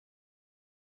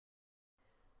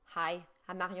Hi,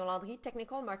 I'm Marion Landry,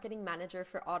 Technical Marketing Manager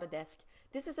for Autodesk.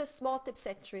 This is a small tips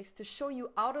and tricks to show you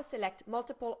how to select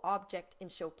multiple objects in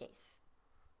Showcase.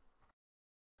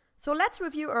 So let's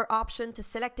review our option to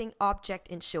selecting object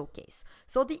in Showcase.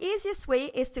 So the easiest way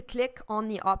is to click on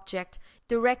the object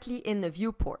directly in the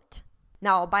viewport.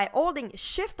 Now, by holding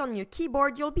Shift on your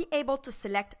keyboard, you'll be able to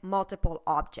select multiple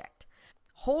objects.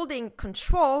 Holding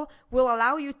Ctrl will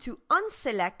allow you to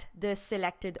unselect the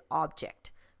selected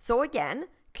object. So again,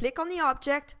 click on the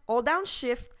object, hold down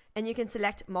Shift, and you can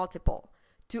select multiple.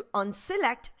 To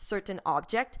unselect certain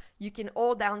object, you can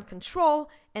hold down Ctrl,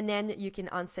 and then you can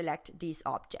unselect these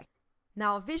objects.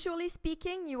 Now, visually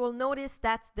speaking, you will notice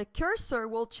that the cursor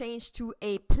will change to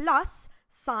a plus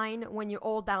sign when you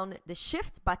hold down the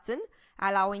Shift button,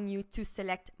 allowing you to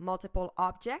select multiple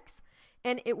objects.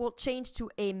 And it will change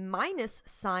to a minus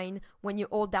sign when you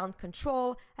hold down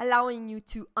Ctrl, allowing you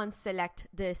to unselect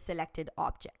the selected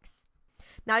objects.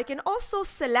 Now you can also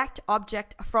select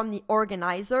object from the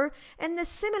organizer, and the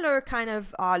similar kind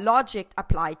of logic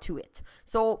apply to it.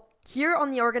 So here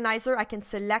on the organizer, I can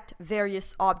select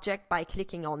various objects by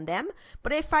clicking on them.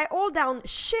 But if I hold down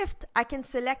Shift, I can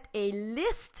select a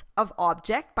list of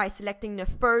objects by selecting the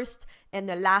first and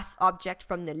the last object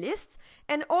from the list.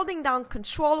 And holding down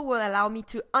Ctrl will allow me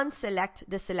to unselect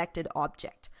the selected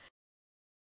object.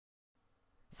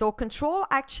 So Ctrl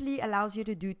actually allows you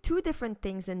to do two different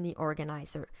things in the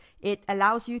organizer. It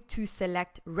allows you to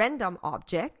select random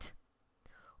object,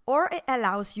 or it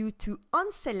allows you to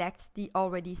unselect the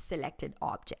already selected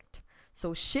object.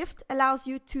 So Shift allows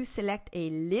you to select a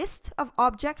list of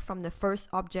objects from the first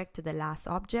object to the last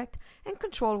object, and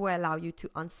Ctrl will allow you to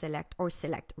unselect or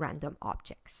select random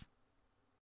objects.